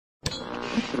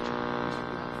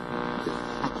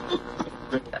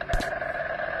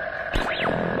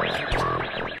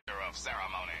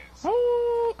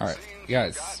Alright,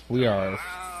 guys, we are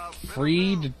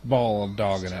freed ball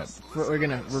dogging it. We're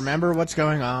gonna remember what's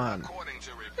going on.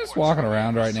 Just walking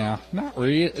around right now. Not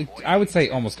really. I would say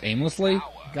almost aimlessly.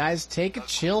 Guys, take a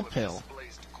chill pill.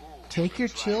 Take your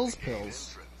chills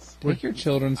pills. Take your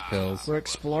children's pills. We're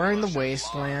exploring the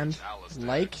wasteland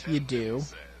like you do.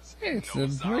 Hey, it's the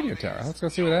radio tower. Let's go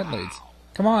see where that leads.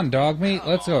 Come on, dog meat.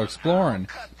 Let's go exploring.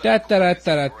 Guys, welcome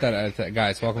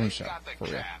to the show. For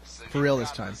real. For real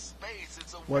this time.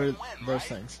 What are those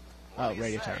things? Oh,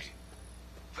 radio towers.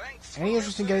 Any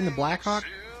interest in getting the Blackhawk?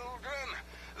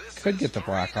 Could get the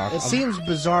Blackhawk. It seems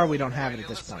bizarre we don't have it at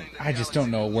this point. I just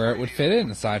don't know where it would fit in,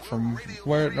 aside from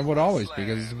where it would always be,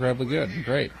 because it's incredibly good and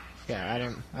great. Yeah, I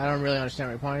don't really understand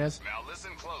what your point is.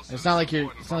 It's not like you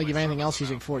have anything else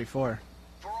using 44.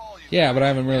 Yeah, but I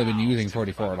haven't really been using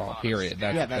 44 at all, period.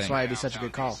 That's why it'd be such a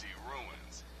good call.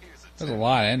 There's a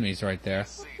lot of enemies right there.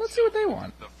 Let's see what they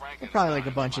want. They're probably like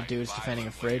a bunch of dudes defending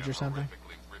a fridge or something.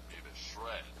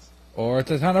 Or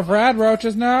it's a ton of rad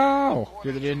roaches, no!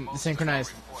 You're the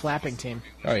synchronized flapping team.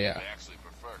 Oh, yeah.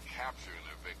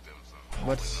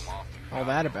 What's all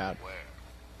that about?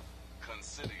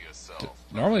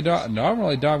 Normally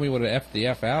dog me would have F'd the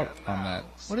F out on that.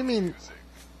 What do you mean,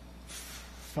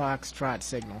 Foxtrot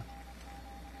signal?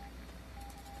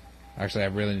 Actually, I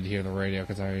really need to hear the radio,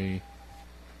 because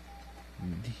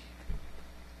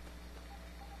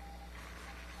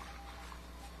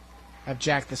I've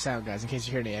jacked the sound, guys, in case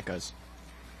you hear any echoes.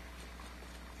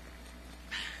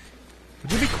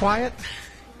 Would you be quiet?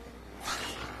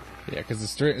 Yeah, because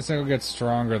the signal gets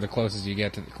stronger the closer you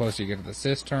get to the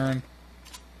cistern.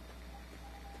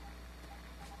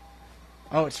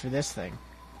 Oh, it's for this thing.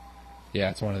 Yeah,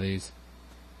 it's one of these.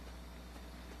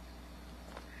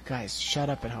 Guys, shut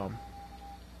up at home.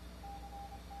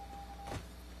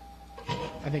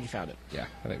 I think you found it. Yeah,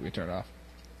 I think we turn it off.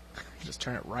 Just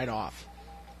turn it right off.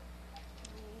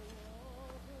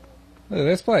 Look at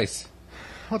this place.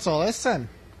 What's all this then?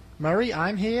 Murray,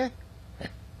 I'm here?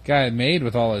 Guy made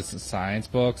with all his science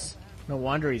books. No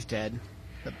wonder he's dead.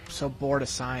 I'm so bored of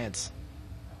science.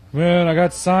 Man, I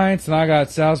got science and I got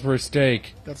Salisbury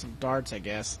steak. Got some darts, I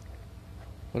guess.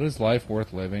 What is life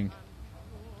worth living?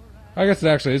 I guess it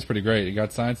actually is pretty great. You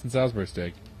got science and Salisbury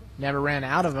steak. Never ran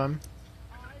out of them.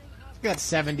 Got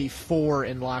 74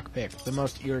 in lockpick, the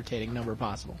most irritating number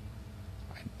possible.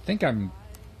 I think I'm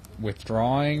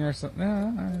withdrawing or something.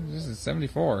 No, this is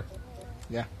 74.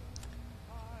 Yeah.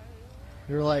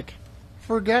 You're like,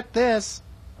 forget this.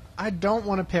 I don't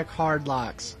want to pick hard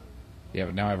locks. Yeah,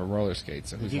 but now I have a roller skate,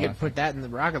 so who's If you could put that in the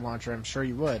rocket launcher, I'm sure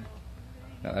you would.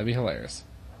 No, that'd be hilarious.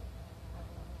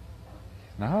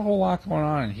 Not a whole lot going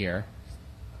on in here.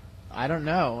 I don't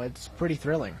know. It's pretty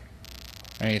thrilling.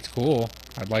 I mean, it's cool.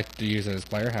 I'd like to use it as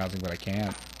player housing, but I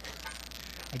can't.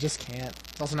 I just can't.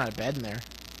 There's also not a bed in there.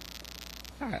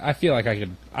 I feel like I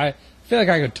could. I feel like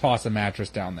I could toss a mattress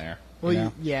down there. Well, you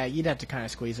know? yeah, you'd have to kind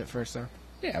of squeeze it first, though.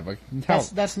 Yeah, but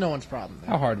That's no one's problem.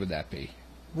 How hard would that be?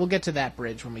 We'll get to that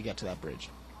bridge when we get to that bridge.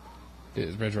 Dude,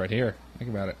 this bridge right here. Think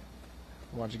about it.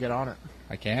 Why don't you get on it?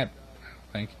 I can't.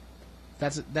 I think.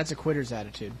 That's a quitter's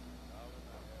attitude.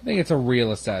 I think it's a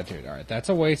realist attitude. All right, that's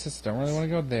Oasis. Don't really want to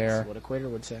go there. That's what a quitter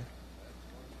would say.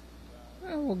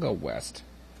 Well, we'll go west.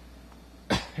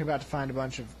 You're about to find a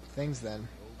bunch of things then,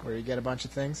 where you get a bunch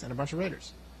of things and a bunch of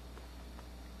raiders.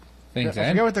 Things I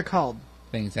forget what they're called.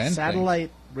 Things and satellite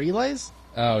relays?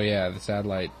 Oh yeah, the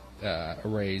satellite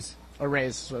arrays.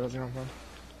 Arrays is what I was going for.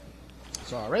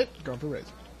 So alright, going for arrays.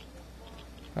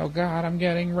 Oh god, I'm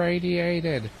getting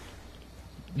radiated.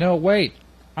 No, wait.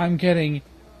 I'm getting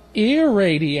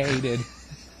irradiated.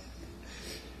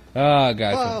 Oh,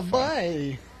 guys. Oh,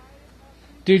 boy.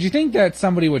 Dude, you think that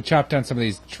somebody would chop down some of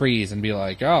these trees and be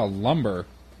like, oh, lumber.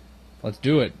 Let's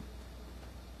do it.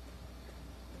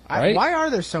 Right? Why are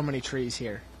there so many trees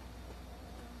here?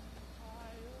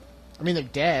 I mean, they're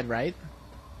dead, right?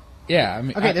 Yeah, I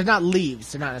mean... Okay, they're not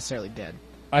leaves. They're not necessarily dead.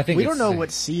 I think we don't know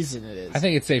what season it is. I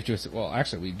think it's safe to... Well,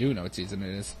 actually, we do know what season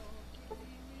it is.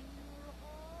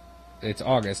 It's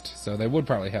August, so they would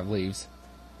probably have leaves.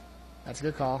 That's a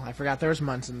good call. I forgot there was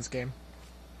months in this game.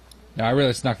 No, I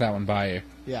really snuck that one by you.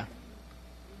 Yeah.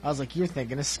 I was like, you're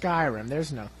thinking of Skyrim.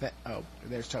 There's no... Oh,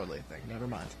 there's totally a thing. Never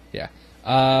mind. Yeah.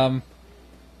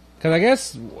 Because I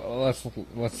guess... Well,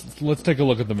 let's take a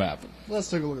look at the map. Let's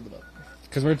take a look at the map.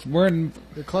 Because we're in...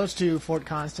 We're close to Fort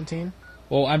Constantine.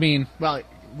 Well, I mean... Well,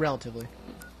 relatively.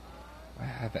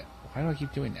 Why do I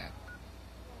keep doing that?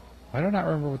 Why do I not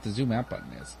remember what the zoom out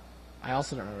button is? I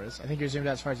also don't know what it is. I think you're zoomed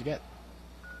out as far as you get.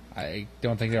 I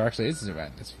don't think there actually is an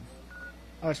event.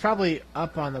 Oh, it's probably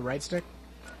up on the right stick.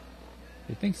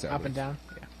 You think so? Up and down?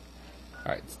 Yeah.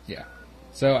 Alright, yeah.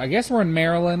 So, I guess we're in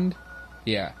Maryland.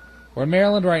 Yeah. We're in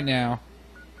Maryland right now.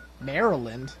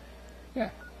 Maryland? Yeah.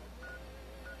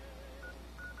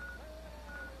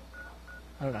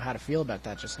 I don't know how to feel about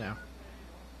that just now.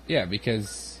 Yeah,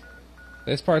 because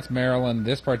this part's Maryland,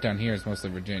 this part down here is mostly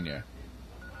Virginia.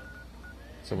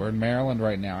 So we're in Maryland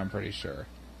right now, I'm pretty sure.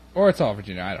 Or it's all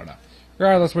Virginia, I don't know.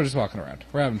 Regardless, we're just walking around.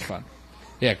 We're having fun.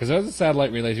 Yeah, because those are the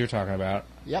satellite relays you're talking about.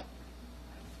 Yep.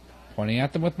 Pointing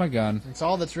at them with my gun. It's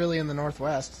all that's really in the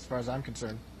Northwest, as far as I'm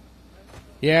concerned.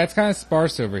 Yeah, it's kind of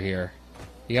sparse over here.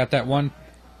 You got that one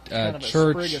kind of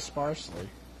church. A sprig of sparsely.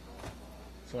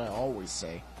 That's what I always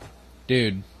say.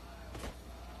 Dude,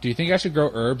 do you think I should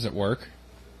grow herbs at work?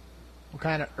 What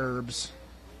kind of herbs?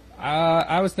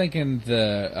 I was thinking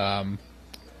the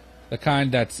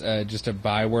kind that's just a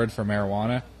byword for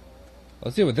marijuana.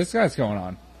 Let's see what this guy's going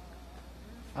on.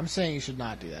 I'm saying you should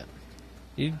not do that.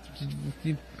 Do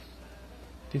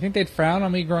you think they'd frown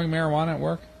on me growing marijuana at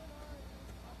work?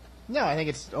 No, I think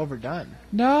it's overdone.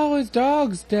 No, his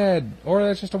dog's dead. Or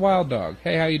that's just a wild dog.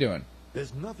 Hey, how you doing?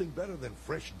 There's nothing better than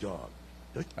fresh dog.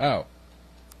 Oh.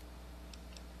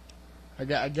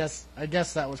 I guess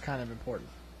that was kind of important.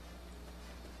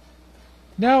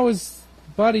 No, his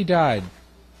buddy died.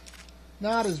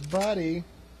 Not his buddy.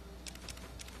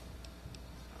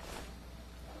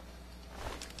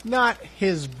 Not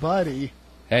his buddy.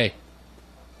 Hey.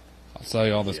 I'll sell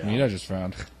you all this meat I just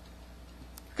found. That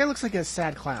guy looks like a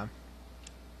sad clown.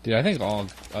 Dude, I think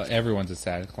everyone's a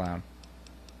sad clown.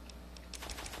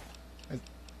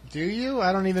 Do you?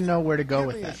 I don't even know where to go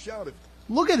with that.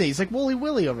 Look at these, like Wooly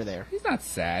Willy over there. He's not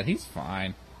sad. He's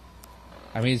fine.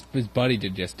 I mean, his buddy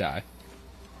did just die.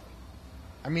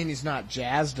 I mean, he's not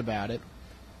jazzed about it.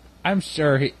 I'm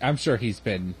sure he's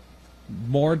been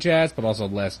more jazzed, but also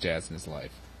less jazzed in his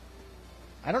life.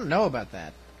 I don't know about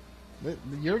that.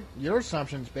 Your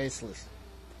assumption's baseless.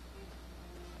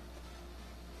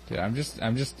 Dude, I'm just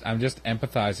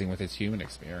empathizing with his human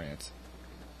experience.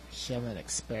 Human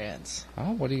experience.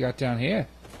 Oh, what do you got down here?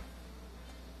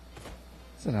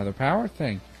 It's another power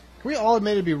thing. Can we all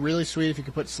admit it'd be really sweet if you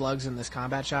could put slugs in this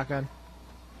combat shotgun?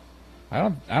 I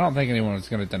don't think anyone is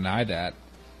going to deny that.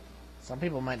 Some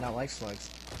people might not like slugs.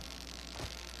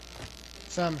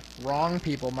 Some wrong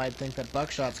people might think that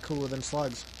buckshot's cooler than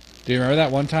slugs. Do you remember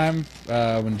that one time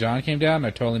when John came down and I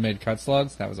totally made cut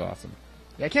slugs? That was awesome.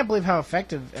 Yeah, I can't believe how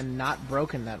effective and not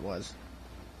broken that was.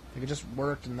 Like, it just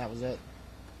worked and that was it.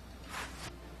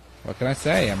 What can I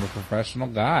say? I'm a professional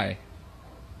guy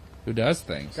who does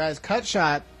things. Guys, cut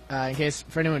shot, in case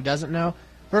for anyone who doesn't know,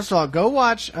 first of all, go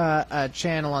watch a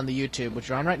channel on the YouTube, which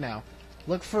you're on right now.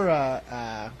 Look for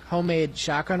homemade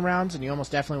shotgun rounds, and you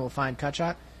almost definitely will find cut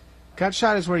shot. Cut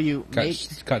shot is where you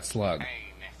cut slug.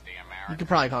 You could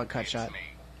probably call it cut shot.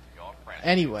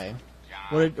 Anyway,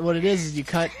 what it is you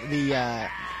cut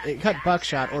cut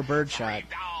buckshot or birdshot,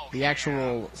 the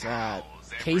actual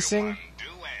casing,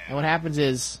 and what happens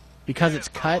is because it's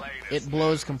cut, it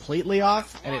blows completely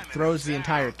off and it throws the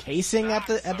entire casing at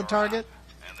the target,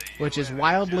 which is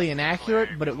wildly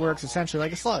inaccurate, but it works essentially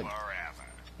like a slug.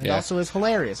 It also is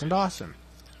hilarious and awesome.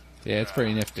 Yeah, it's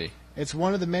pretty nifty. It's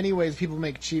one of the many ways people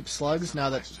make cheap slugs now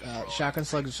that shotgun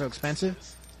slugs are so expensive.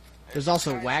 There's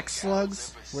also wax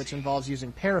slugs, which involves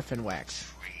using paraffin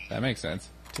wax. That makes sense.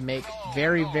 To make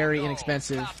very, very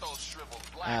inexpensive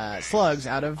slugs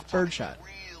out of birdshot.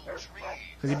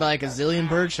 Because you buy like a zillion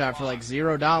birdshot for like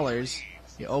 $0.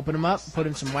 You open them up, put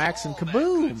in some wax, and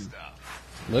kaboom!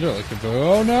 Literally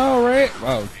kaboom. Oh no, right?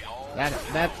 Whoa.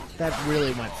 That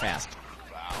really went fast.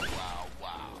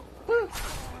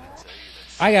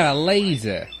 I got a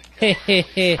laser. Heh heh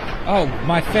heh. Oh,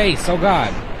 my face. Oh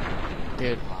god.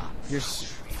 Dude,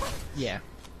 yeah.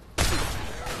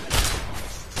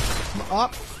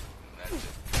 Up.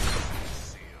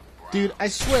 Dude, I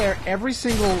swear, every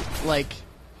single,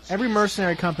 every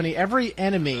mercenary company, every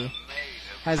enemy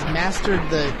has mastered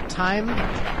the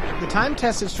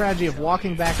time-tested strategy of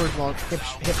walking backwards while hip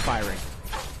firing.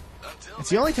 It's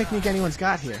the only technique anyone's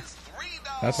got here.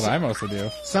 That's what I mostly do.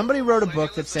 Somebody wrote a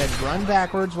book that said run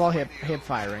backwards while hip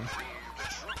firing.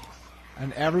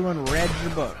 And everyone read the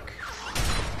book.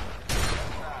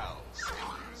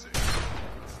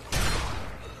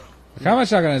 The combat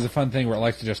shotgun is a fun thing where it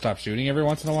likes to just stop shooting every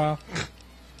once in a while.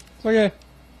 It's okay.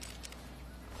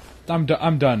 I'm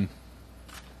done.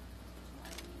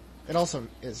 It also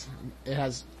is. It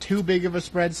has too big of a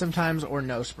spread sometimes, or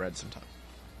no spread sometimes.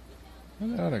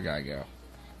 Where'd the other guy go?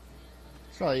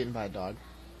 It's probably eaten by a dog.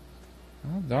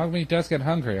 Well, dog meat does get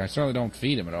hungry. I certainly don't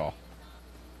feed him at all.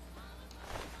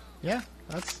 Yeah,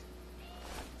 that's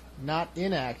not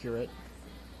inaccurate.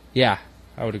 Yeah,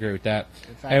 I would agree with that.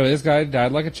 In fact, Anyway, this guy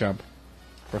died like a chump.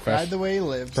 died the way he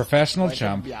lived. Professional like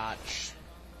chump. A biatch.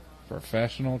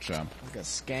 Professional chump. Like a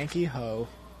skanky hoe.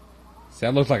 See,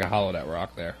 that looks like a hollowed out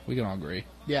rock there. We can all agree.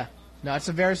 Yeah. No, it's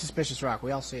a very suspicious rock.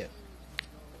 We all see it.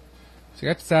 So you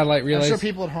got the satellite relays. I'm sure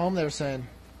people at home, they were saying,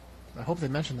 I hope they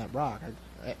mentioned that rock.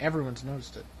 Everyone's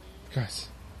noticed it. Guys,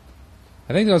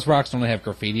 I think those rocks only have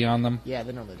graffiti on them. Yeah,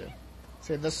 they normally do.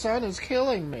 Say, the sun is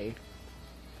killing me.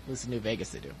 At least in New Vegas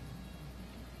they do.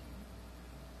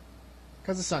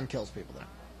 Because the sun kills people there.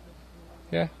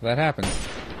 Yeah, that happens.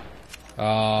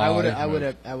 I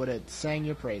would have sang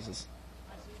your praises.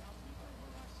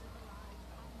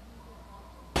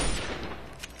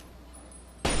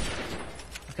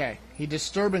 Okay, he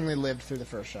disturbingly lived through the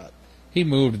first shot. He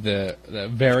moved the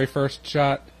very first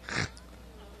shot.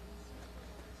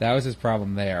 That was his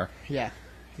problem there. Yeah,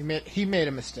 he made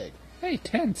a mistake. Hey,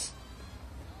 tents.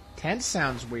 Tents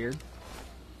sounds weird.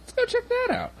 Let's go check that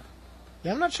out.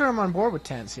 Yeah, I'm not sure I'm on board with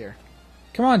tents here.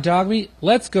 Come on, dog meat.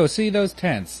 Let's go see those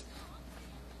tents.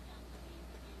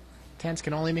 Tents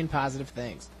can only mean positive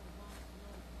things.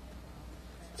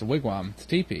 It's a wigwam. It's a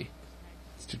teepee.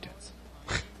 It's 2 tents.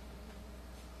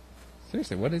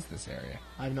 Seriously, what is this area?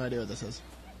 I have no idea what this is.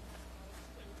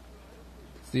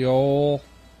 It's the old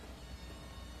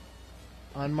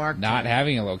Unmarked not tent.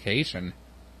 having a location.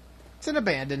 It's an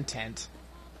abandoned tent.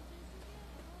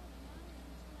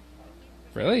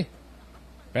 Really?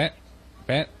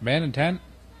 Abandoned tent?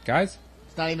 Guys?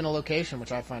 It's not even a location,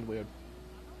 which I find weird.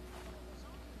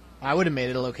 I would have made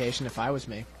it a location if I was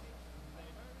me.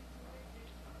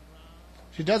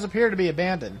 She does appear to be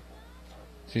abandoned.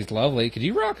 She's lovely. Could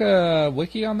you rock a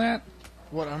wiki on that?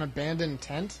 What, an abandoned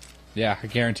tent? Yeah, I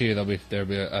guarantee you there'll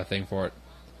be a thing for it.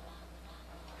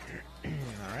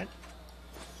 Alright.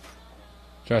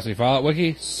 Trust me, Fallout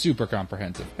Wiki, super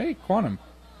comprehensive. Hey, Quantum.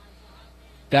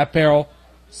 That barrel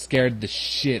scared the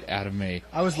shit out of me.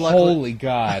 I was luckily, Holy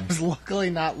God. I was luckily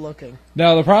not looking.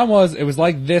 No, the problem was, it was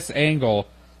like this angle.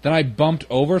 Then I bumped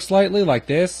over slightly, like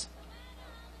this.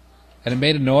 And it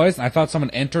made a noise, and I thought someone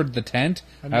entered the tent.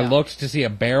 No. I looked to see a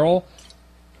barrel.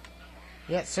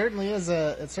 Yeah, it certainly is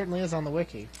on the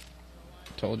wiki.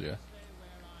 Told you.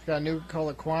 It's got a new call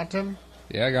it Quantum.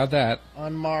 Yeah, I got that.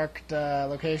 Unmarked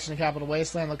location in Capital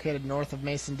Wasteland, located north of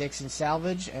Mason-Dixon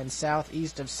Salvage and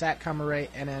southeast of Satcom Array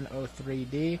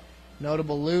NN03D.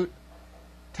 Notable loot,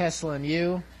 Tesla and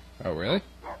U. Oh, really?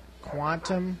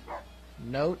 Quantum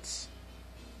notes.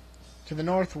 To the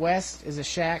northwest is a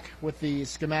shack with the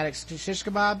schematic shish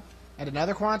kebab and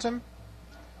another Quantum.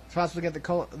 It's possible to get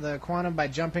the Quantum by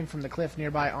jumping from the cliff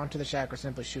nearby onto the shack or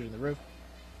simply shooting the roof.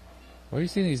 Where are you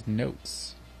seeing these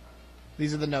notes?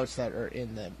 These are the notes that are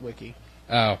in the wiki.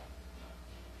 Oh.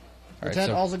 The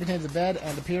tent also contains a bed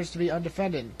and appears to be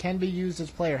undefended. Can be used as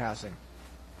player housing.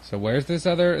 So where's this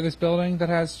building that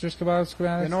has shish kebab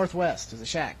schematics? The northwest is a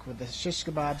shack with the shish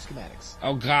kebab schematics.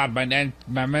 Oh God, my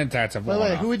mentats have By the worn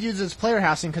way, off. who would use it as player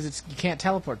housing because you can't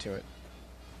teleport to it?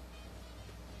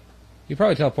 You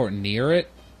probably teleport near it.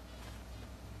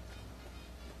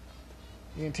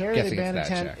 The interior of the Guessing it's abandoned that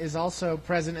tent shack. is also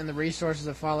present in the resources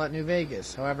of Fallout New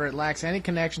Vegas. However, it lacks any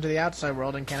connection to the outside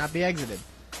world and cannot be exited.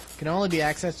 It can only be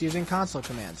accessed using console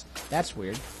commands. That's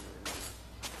weird.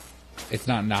 It's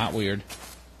not weird.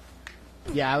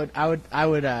 Yeah, I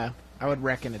would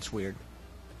reckon it's weird.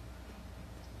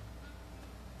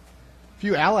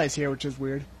 Few allies here, which is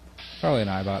weird. Probably an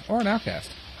iBot or an outcast.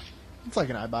 It's like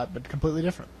an iBot, but completely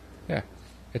different. Yeah.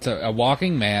 It's a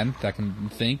walking man that can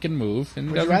think and move. And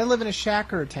Would you doesn't... rather live in a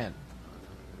shack or a tent?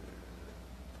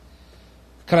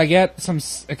 Could I get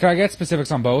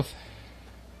specifics on both?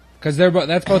 Because that's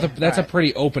a Right.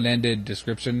 pretty open-ended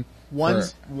description.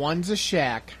 One's a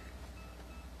shack.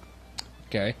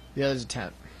 Okay. The other's a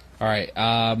tent. All right.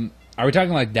 Are we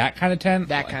talking like that kind of tent?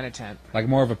 That kind of tent. Like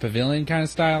more of a pavilion kind of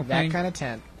style That thing? kind of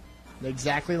tent.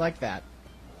 Exactly like that.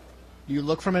 You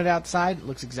look from it outside, it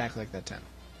looks exactly like that tent.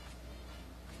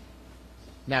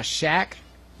 Now shack,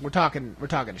 we're talking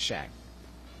a shack.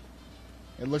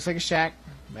 It looks like a shack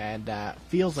and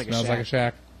feels like Smells a shack. like a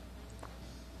shack.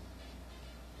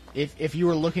 If you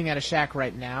were looking at a shack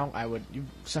right now, you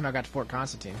somehow got to Fort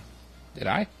Constantine. Did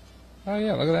I? Oh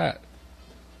yeah, look at that.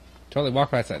 Totally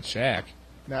walked past that shack.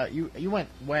 No, you went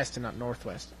west and not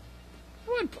northwest.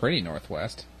 I went pretty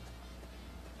northwest.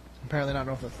 Apparently not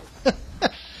northwest.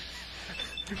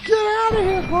 Get out of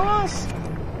here, boss!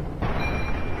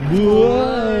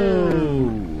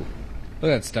 Whoa!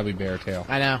 Look at that stubby bear tail.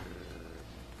 I know.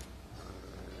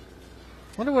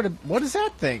 Wonder what is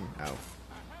that thing? Oh,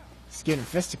 it's getting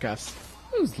fisticuffs.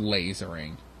 Who's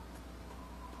lasering?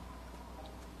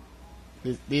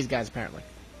 These guys, apparently.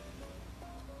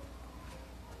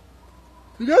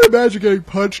 You gotta imagine getting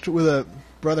punched with a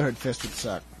Brotherhood fist would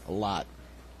suck a lot.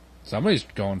 Somebody's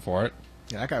going for it.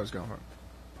 Yeah, that guy was going for it.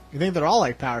 You think they're all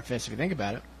like power fists if you think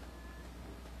about it.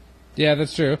 Yeah,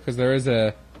 that's true, because there is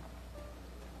a...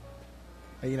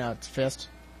 You know, it's fist.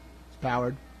 It's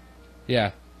powered.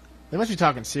 Yeah. They must be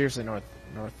talking seriously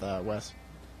northwest.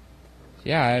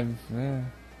 Yeah, Can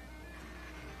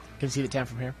you see the tent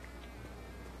from here?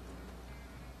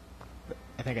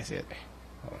 I think I see it.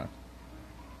 Hold on.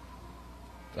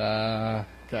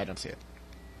 Okay, I don't see it.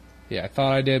 Yeah, I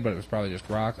thought I did, but it was probably just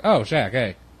rocks. Oh, shack,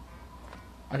 hey.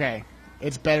 Okay,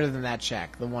 it's better than that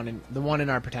shack. The one in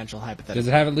our potential hypothetical. Does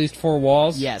it have at least 4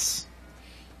 walls? Yes.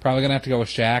 Probably gonna have to go with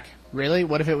shack. Really?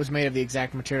 What if it was made of the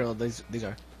exact material these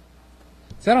are?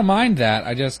 See, I don't mind that.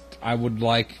 I would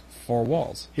like 4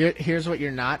 walls. Here's what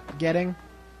you're not getting.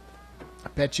 I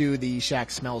bet you the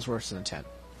shack smells worse than the tent.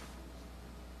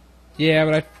 Yeah,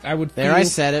 but I would feel... There, I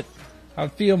said it. I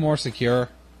would feel more secure.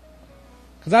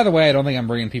 Because either way, I don't think I'm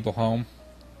bringing people home.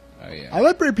 Oh, yeah. I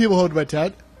would bring people home to my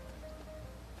tent.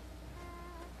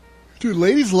 Dude,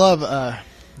 ladies love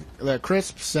the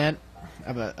crisp scent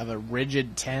of a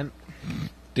rigid tent.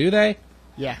 Do they?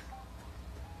 Yeah.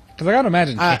 Because I gotta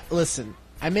imagine... Listen,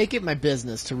 I make it my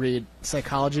business to read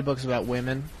psychology books about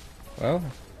women. Well...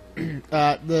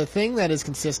 the thing that is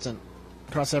consistent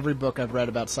across every book I've read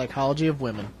about psychology of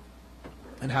women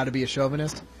and how to be a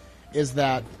chauvinist is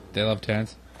that... They love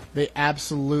tents? They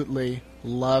absolutely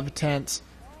love tents,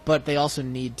 but they also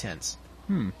need tents.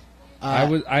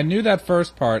 I knew that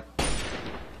first part.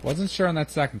 Wasn't sure on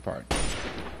that second part.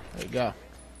 There you go.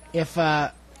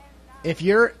 If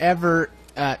you're ever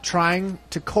trying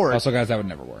to court... Also, guys, that would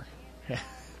never work.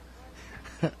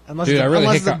 unless Dude,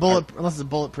 it's a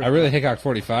bulletproof. I really Hickok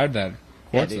 45 that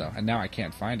quartz, dude. though, and now I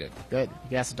can't find it. Good. You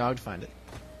can ask the dog to find it.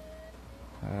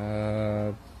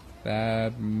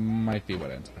 That might be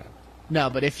what ends up happening. No,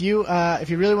 but if you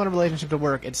really want a relationship to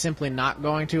work, it's simply not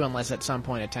going to unless at some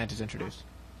point a tent is introduced.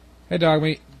 Hey, dog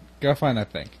meat, go find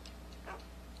that thing.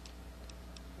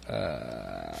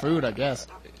 Food, I guess.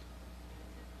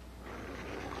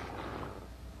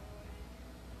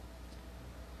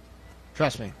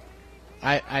 Trust me.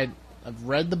 I've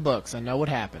read the books. I know what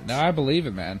happens. No, I believe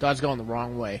it, man. Dog's going the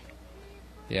wrong way.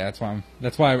 Yeah,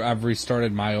 that's why I've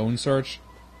restarted my own search.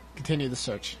 Continue the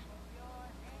search.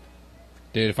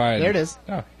 Dude, if I had... There it is.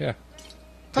 Oh, yeah.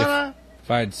 Ta-da! If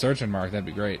I had search and mark, that'd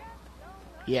be great.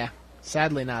 Yeah.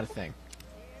 Sadly not a thing.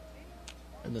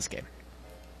 In this game.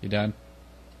 You done?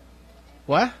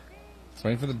 What? It's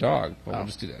waiting for the dog, but Oh. we'll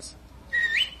just do this.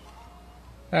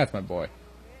 That's my boy.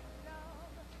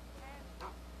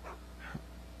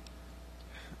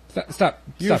 Stop.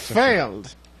 You searching.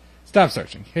 failed! Stop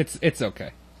searching. It's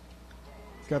okay.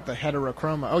 It's got the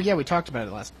heterochroma. Oh yeah, we talked about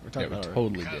it last. Yeah, we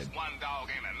totally did.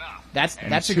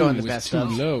 That should go in the was best too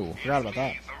of. low. Forgot about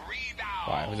that.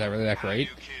 Why? Was that really that great?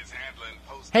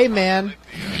 Hey man,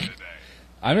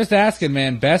 I'm just asking,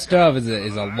 man. Best of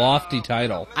is a lofty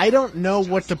title. I don't know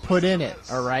what to put in it.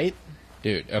 All right,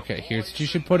 Dude, okay, here's what you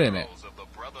should put in it.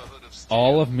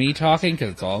 All of me talking,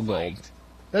 because it's all gold.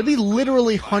 that'd be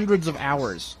literally hundreds of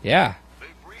hours. Yeah.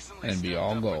 And it'd be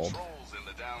all gold.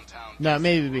 No,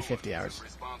 maybe it'd be 50 hours.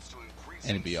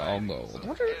 And it'd be all gold.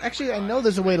 Actually, I know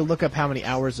there's a way to look up how many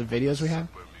hours of videos we have.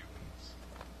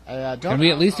 Don't. Can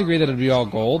we at least agree that it'd be all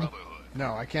gold?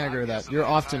 No, I can't agree with that. You're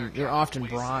often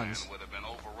bronze.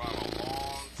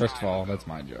 First of all, that's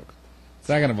my joke.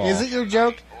 Second of all, Is it your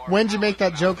joke? When did you make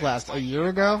that joke last? A year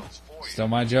ago? still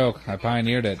my joke. I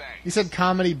pioneered it. You said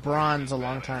comedy bronze a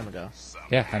long time ago.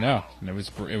 Yeah, I know. And it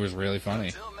was really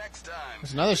funny.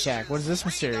 There's another shack. What is this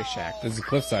mysterious shack? This is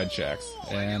Cliffside Shacks,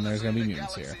 and there's gonna be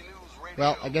mutants here.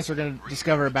 Well, I guess we're going to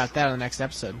discover about that in the next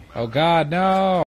episode. Oh God, no!